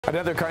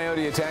Another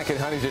coyote attack in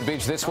Huntington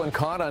Beach. This one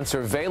caught on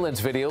surveillance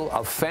video.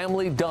 A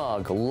family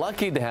dog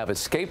lucky to have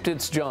escaped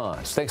its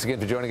jaws. Thanks again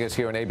for joining us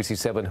here on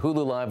ABC7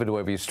 Hulu Live and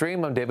wherever you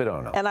stream. I'm David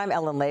Ono. And I'm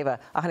Ellen Leyva.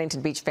 A Huntington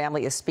Beach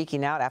family is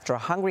speaking out after a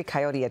hungry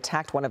coyote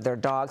attacked one of their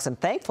dogs, and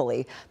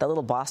thankfully, the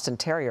little Boston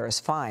Terrier is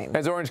fine.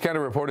 As Orange County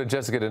reporter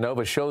Jessica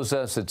DeNova shows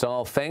us, it's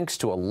all thanks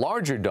to a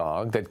larger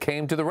dog that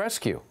came to the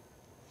rescue.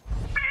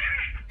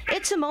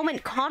 It's a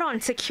moment caught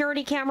on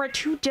security camera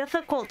too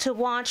difficult to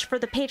watch for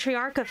the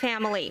Patriarca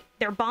family.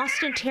 Their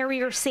Boston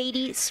Terrier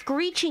Sadie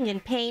screeching in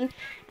pain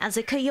as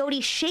a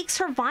coyote shakes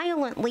her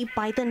violently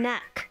by the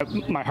neck.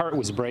 My heart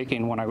was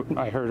breaking when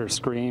I heard her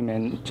scream,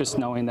 and just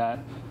knowing that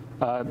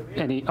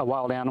a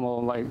wild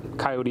animal like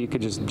coyote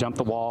could just jump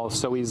the wall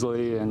so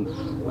easily and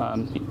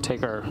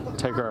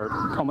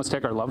almost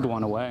take our loved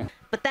one away.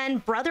 But then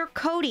brother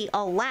Cody,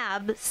 a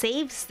lab,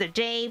 saves the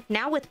day.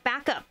 Now with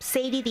backup,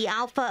 Sadie, the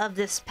alpha of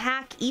this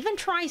pack, even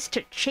tries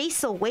to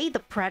chase away the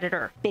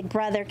predator. Big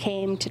brother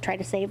came to try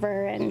to save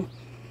her, and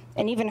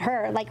even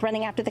her, like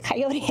running after the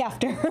coyote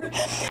after her.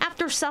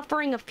 After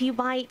suffering a few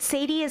bites,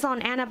 Sadie is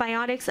on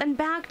antibiotics and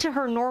back to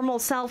her normal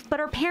self, but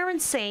her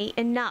parents say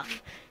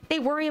enough. They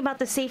worry about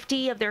the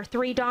safety of their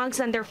 3 dogs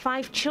and their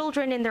 5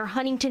 children in their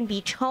Huntington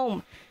Beach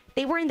home.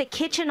 They were in the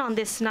kitchen on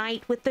this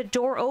night with the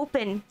door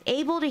open,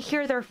 able to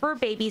hear their fur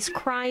babies'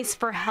 cries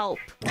for help.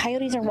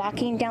 Coyotes are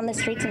walking down the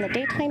streets in the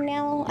daytime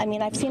now. I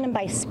mean, I've seen them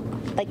by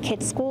like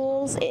kids'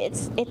 schools.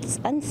 It's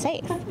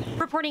unsafe.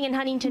 Reporting in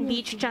Huntington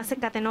Beach,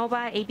 Jessica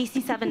DeNova,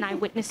 ABC7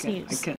 Eyewitness News.